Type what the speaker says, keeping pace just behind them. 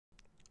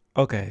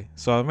Okay,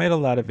 so I've made a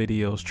lot of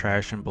videos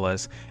trashing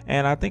Bless,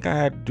 and I think I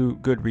had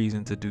good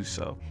reason to do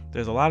so.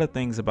 There's a lot of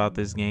things about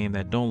this game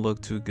that don't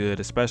look too good,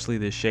 especially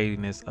the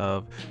shadiness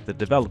of the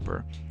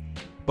developer.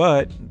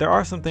 But there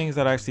are some things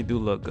that actually do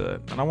look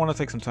good, and I want to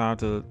take some time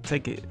to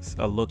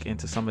a look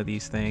into some of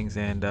these things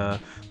and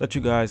let you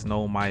guys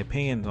know my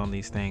opinions on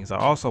these things. I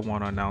also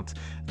want to announce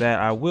that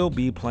I will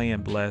be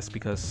playing Bless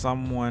because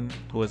someone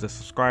who is a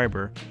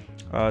subscriber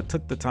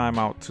took the time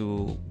out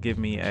to give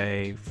me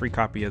a free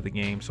copy of the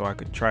game so I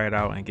could try it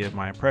out and give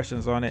my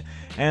impressions on it.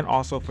 And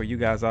also for you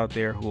guys out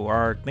there who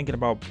are thinking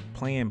about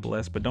playing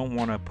Bless but don't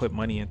want to put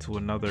money into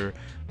another,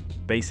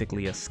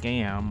 basically a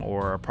scam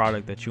or a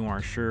product that you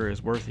aren't sure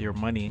is worth your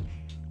money,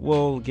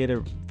 will get a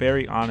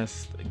very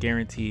honest,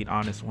 guaranteed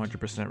honest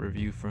 100%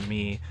 review from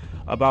me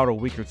about a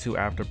week or two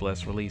after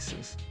Bless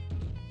releases.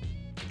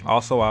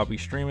 Also, I'll be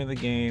streaming the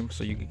game,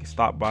 so you can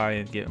stop by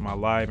and get my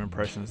live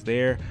impressions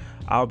there.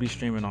 I'll be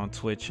streaming on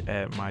Twitch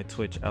at my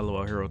Twitch,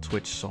 LOL Hero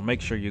Twitch, so make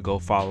sure you go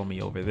follow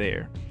me over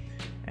there.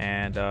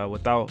 And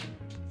without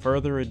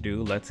further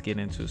ado, let's get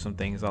into some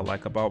things I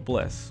like about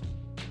Bless.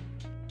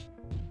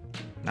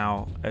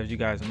 Now, as you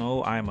guys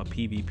know, I am a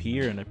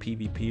PvPer and a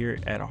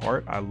PvPer at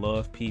heart. I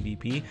love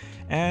PvP,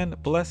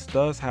 and Bless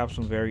does have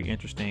some very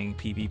interesting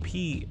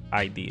PvP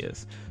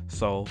ideas.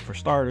 So for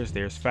starters,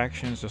 there's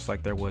factions, just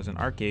like there was in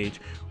ArcheAge,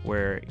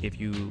 where if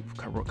you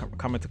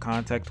come into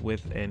contact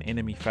with an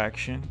enemy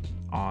faction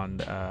on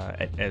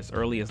as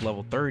early as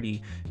level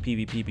 30,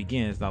 PvP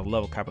begins. Now the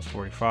level cap is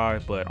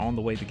 45, but on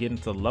the way to get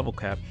into the level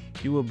cap,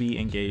 you will be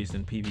engaged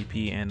in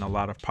PvP and a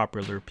lot of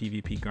popular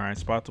PvP grind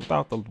spots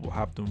without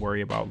having to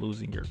worry about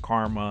losing your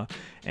karma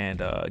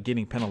and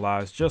getting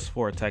penalized just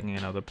for attacking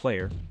another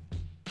player.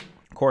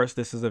 Of course,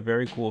 this is a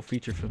very cool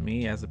feature for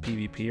me as a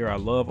PvPer. I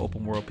love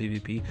open world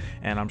PvP,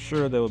 and I'm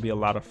sure there will be a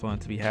lot of fun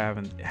to be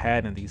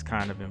had in these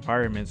kind of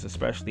environments,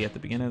 especially at the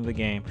beginning of the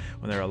game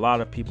when there are a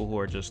lot of people who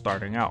are just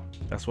starting out.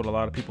 That's what a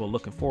lot of people are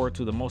looking forward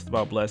to the most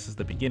about Bless, is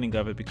the beginning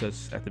of it,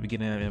 because at the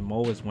beginning of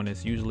MMO is when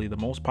it's usually the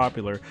most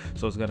popular,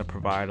 so it's going to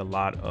provide a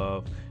lot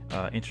of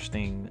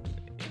interesting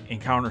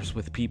encounters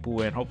with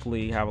people and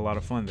hopefully have a lot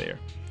of fun there.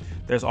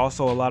 There's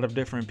also a lot of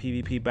different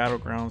PvP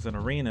battlegrounds and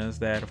arenas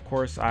that, of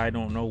course, I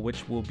don't know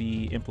which will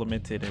be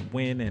implemented and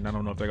when, and I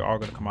don't know if they're all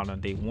going to come out on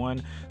day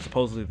one.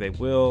 Supposedly they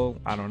will,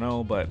 I don't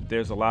know, but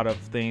there's a lot of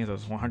things.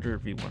 There's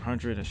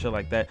 100v100 and shit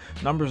like that.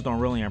 Numbers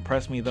don't really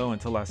impress me though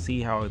until I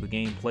see how the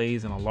game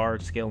plays in a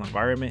large scale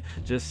environment.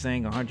 Just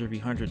saying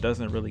 100v100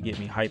 doesn't really get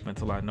me hype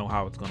until I know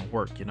how it's going to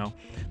work, you know.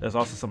 There's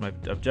also some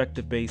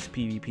objective based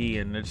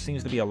PvP, and there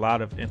seems to be a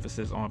lot of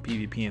emphasis on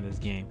PvP in this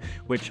game,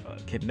 which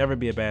can never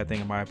be a bad thing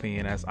in my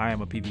opinion, as I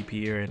am a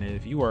PvPer, and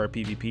if you are a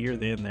PvPer,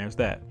 then there's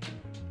that.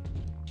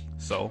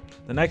 So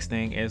the next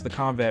thing is the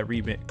combat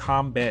revamp.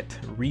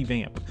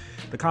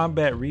 The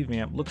combat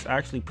revamp looks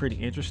actually pretty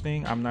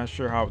interesting. I'm not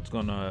sure how it's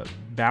gonna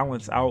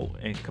balance out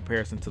in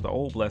comparison to the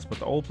old Bless, but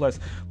the old Bless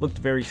looked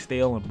very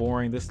stale and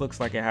boring. This looks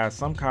like it has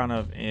some kind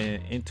of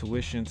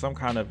intuition, some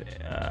kind of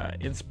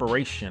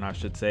inspiration, I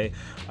should say,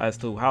 as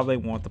to how they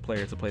want the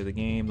player to play the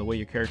game. The way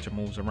your character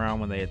moves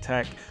around when they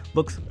attack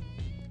looks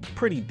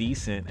pretty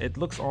decent. It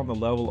looks on the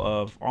level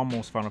of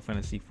almost Final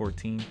Fantasy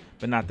 14,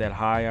 but not that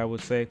high, I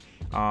would say.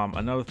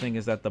 Another thing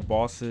is that the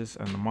bosses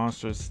and the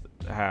monsters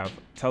have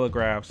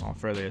telegraphs on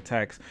further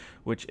attacks,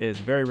 which is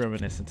very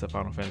reminiscent of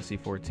Final Fantasy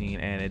 14,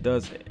 and it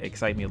does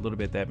excite me a little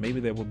bit that maybe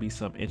there will be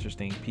some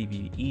interesting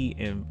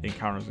PvE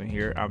encounters in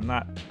here. I'm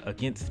not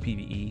against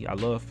PvE. I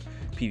love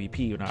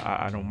PvP, and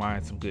I don't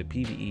mind some good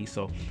PvE.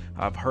 So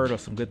I've heard of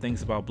some good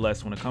things about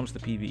Bless when it comes to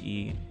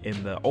PvE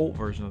in the old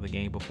version of the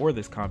game before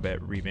this combat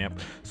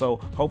revamp. So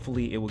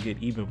hopefully it will get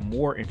even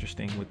more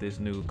interesting with this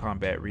new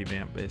combat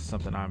revamp. It's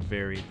something I'm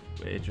very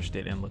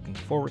interested in looking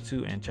forward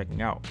to and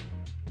checking out.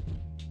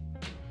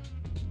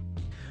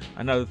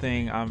 Another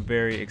thing I'm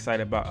very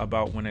excited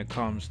about when it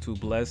comes to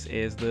Bless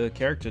is the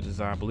character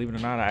design. Believe it or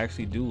not, I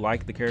actually do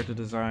like the character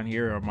design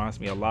here. It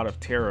reminds me a lot of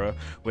Terra,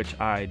 which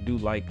I do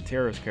like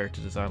Terra's character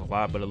design a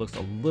lot, but it looks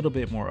a little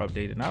bit more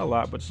updated. Not a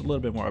lot, but just a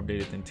little bit more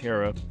updated than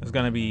Terra. There's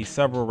going to be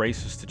several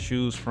races to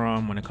choose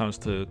from when it comes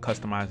to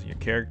customizing your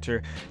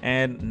character,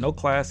 and no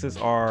classes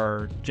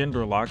are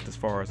gender locked as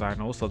far as I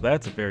know, so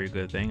that's a very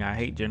good thing. I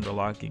hate gender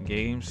lock in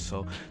games,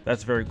 so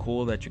that's very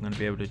cool that you're going to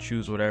be able to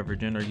choose whatever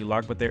gender you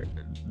like. But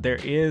there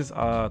is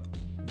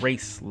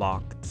race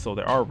locked, so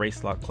there are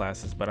race lock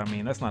classes, but I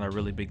mean, that's not a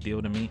really big deal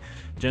to me.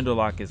 Gender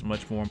lock is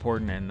much more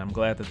important, and I'm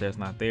glad that there's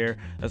not there.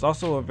 There's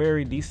also a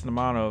very decent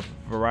amount of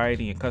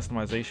variety and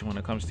customization when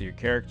it comes to your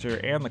character,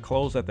 and the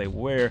clothes that they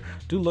wear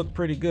do look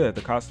pretty good.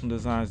 The costume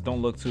designs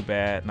don't look too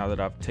bad now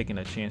that I've taken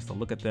a chance to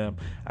look at them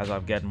as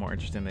I've gotten more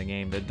interested in the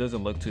game. It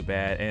doesn't look too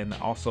bad, and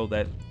also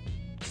that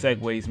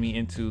segues me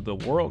into the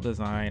world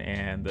design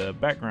and the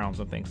backgrounds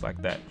and things like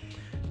that.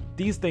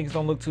 these things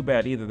don't look too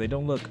bad either. They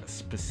don't look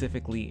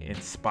specifically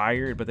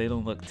inspired, but they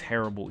don't look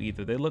terrible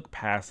either. They look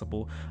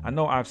passable. I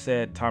know I've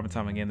said time and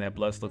time again that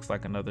Bless looks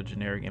like another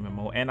generic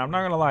MMO, and I'm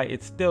not gonna lie,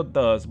 it still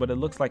does, but it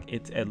looks like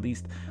it's at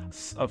least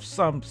of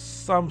some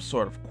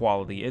sort of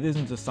quality. It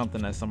isn't just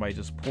something that somebody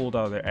just pulled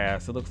out of their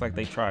ass. It looks like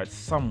they tried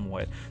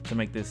somewhat to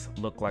make this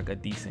look like a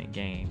decent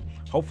game.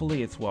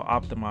 Hopefully it's well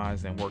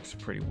optimized and works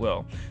pretty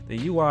well.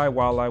 The UI,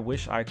 while I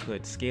wish I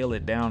could scale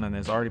it down, and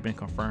it's already been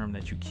confirmed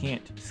that you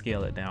can't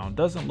scale it down,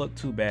 doesn't look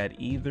too bad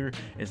either.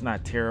 It's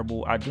not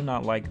terrible. I do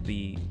not like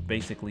the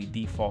basically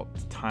default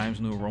Times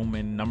New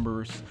Roman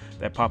numbers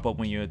that pop up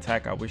when you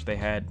attack. I wish they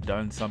had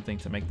done something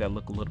to make that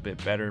look a little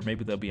bit better.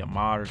 Maybe there'll be a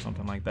mod or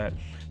something like that.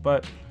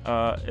 But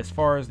as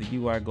far as the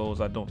UI goes,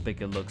 I don't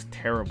think it looks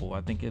terrible.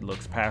 I think it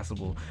looks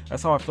passable.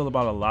 That's how I feel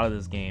about a lot of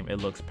this game. It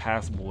looks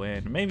passable,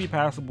 and maybe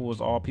passable is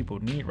all people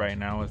need right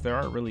now, as there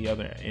aren't really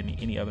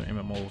any other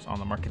MMOs on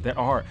the market that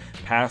are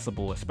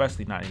passable,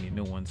 especially not any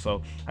new ones.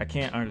 So I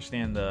can't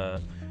understand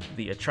the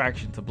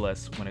attraction to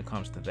Bless when it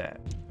comes to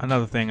that.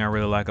 Another thing I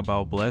really like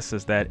about Bless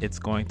is that it's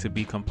going to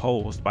be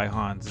composed by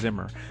Hans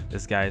Zimmer.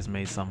 This guy has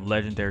made some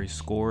legendary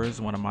scores,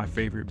 one of my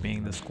favorite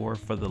being the score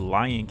for The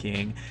Lion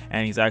King,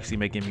 and he's actually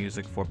making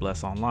music for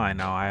Bless Online.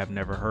 Now, I have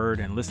never heard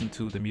and listened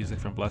to the music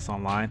from Bless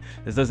Online.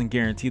 This doesn't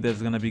guarantee that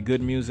it's going to be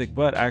good music,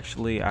 but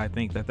actually I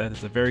think that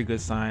is a very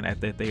good sign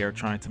that they are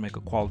trying to make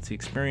a quality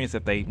experience,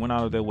 that they went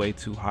out of their way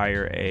to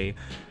hire a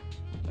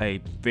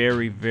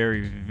very,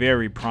 very,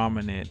 very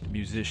prominent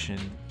musician,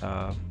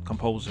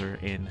 composer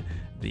in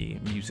the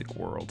music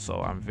world.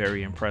 So I'm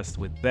very impressed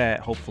with that.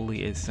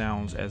 Hopefully it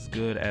sounds as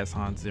good as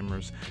Hans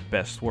Zimmer's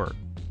best work.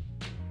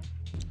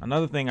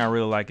 Another thing I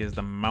really like is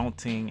the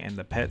mounting and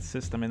the pet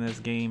system in this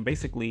game.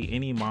 Basically,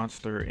 any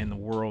monster in the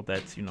world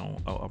that's, you know,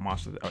 a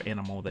monster or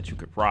animal that you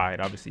could ride.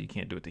 Obviously, you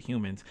can't do it to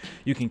humans.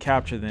 You can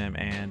capture them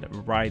and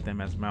ride them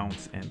as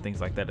mounts and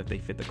things like that if they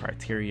fit the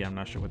criteria. I'm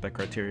not sure what that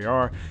criteria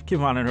are. Keep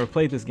in mind, I've never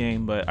played this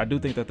game, but I do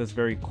think that that's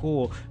very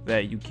cool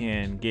that you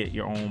can get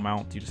your own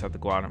mount. You just have to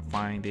go out and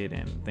find it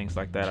and things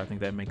like that. I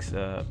think that makes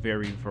a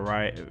very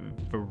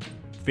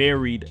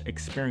varied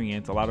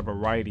experience, a lot of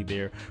variety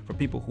there for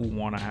people who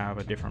want to have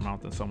a different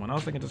mount than someone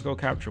else. They can just go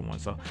capture one.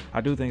 So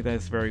I do think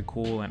that's very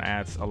cool and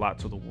adds a lot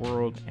to the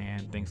world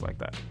and things like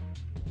that.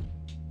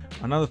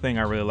 Another thing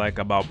I really like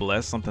about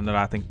Bless, something that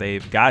I think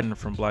they've gotten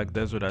from Black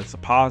Desert that's a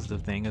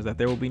positive thing, is that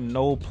there will be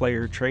no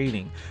player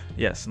trading.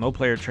 Yes, no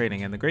player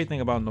trading. And the great thing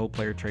about no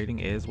player trading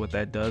is what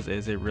that does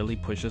is it really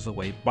pushes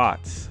away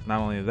bots. Not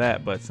only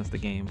that, but since the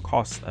game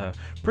costs a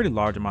pretty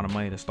large amount of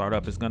money to start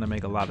up, it's going to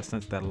make a lot of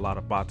sense that a lot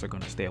of bots are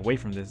going to stay away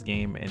from this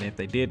game. And if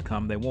they did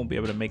come, they won't be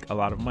able to make a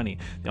lot of money.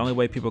 The only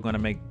way people are going to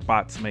make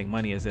bots make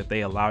money is if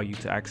they allow you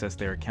to access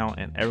their account.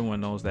 And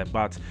everyone knows that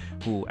bots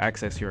who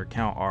access your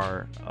account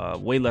are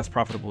way less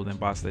profitable than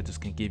bots that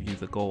just can give you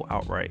the gold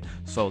outright.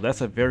 So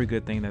that's a very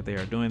good thing that they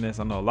are doing this.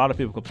 I know a lot of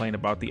people complain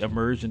about the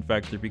immersion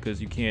factor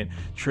because you can't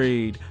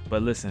trade,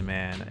 but listen,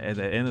 man, at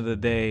the end of the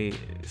day,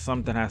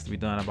 something has to be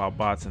done about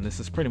bots, and this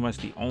is pretty much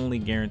the only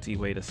guaranteed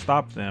way to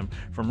stop them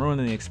from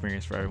ruining the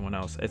experience for everyone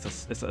else.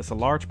 It's a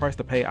large price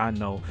to pay, I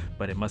know,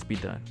 but it must be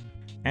done.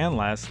 And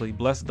lastly,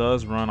 Bless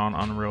does run on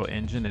Unreal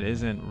Engine. It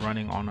isn't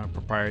running on a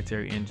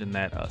proprietary engine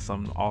that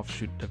some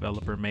offshoot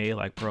developer made,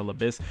 like Pearl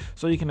Abyss.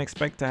 So you can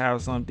expect to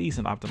have some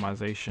decent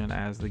optimization,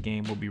 as the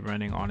game will be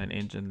running on an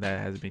engine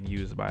that has been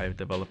used by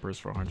developers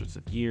for hundreds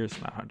of years.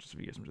 Not hundreds of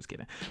years, I'm just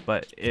kidding.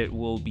 But it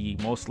will be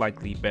most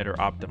likely better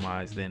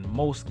optimized than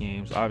most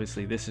games.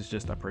 Obviously, this is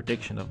just a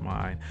prediction of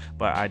mine,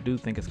 but I do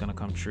think it's going to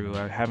come true.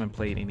 I haven't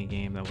played any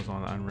game that was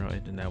on the Unreal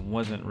Engine that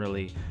wasn't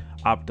really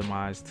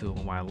optimized to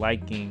my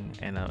liking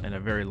in a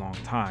very long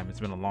time.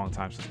 It's been a long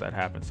time since that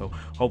happened, so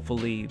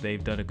hopefully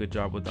they've done a good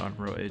job with the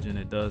Unreal Engine.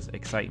 It does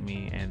excite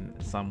me in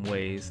some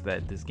ways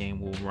that this game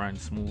will run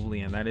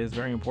smoothly, and that is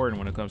very important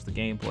when it comes to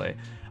gameplay.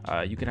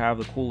 You could have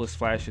the coolest,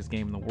 flashiest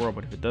game in the world,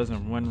 but if it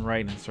doesn't run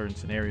right in certain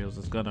scenarios,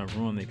 it's gonna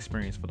ruin the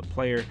experience for the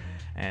player.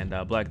 And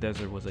Black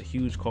Desert was a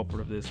huge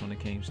culprit of this when it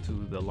came to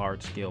the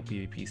large-scale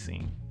PvP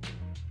scene.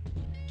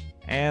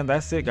 And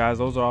that's it, guys.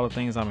 Those are all the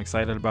things I'm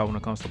excited about when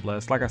it comes to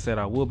Bless. Like I said,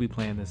 I will be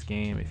playing this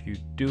game. If you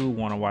do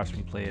want to watch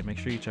me play it, make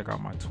sure you check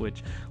out my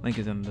Twitch. Link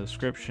is in the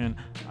description.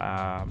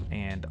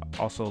 And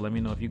also let me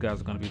know if you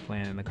guys are going to be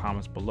playing in the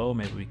comments below.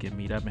 Maybe we can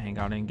meet up and hang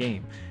out in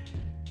game.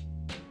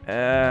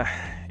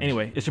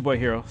 Anyway, it's your boy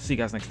Hero. See you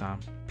guys next time.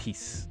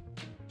 Peace.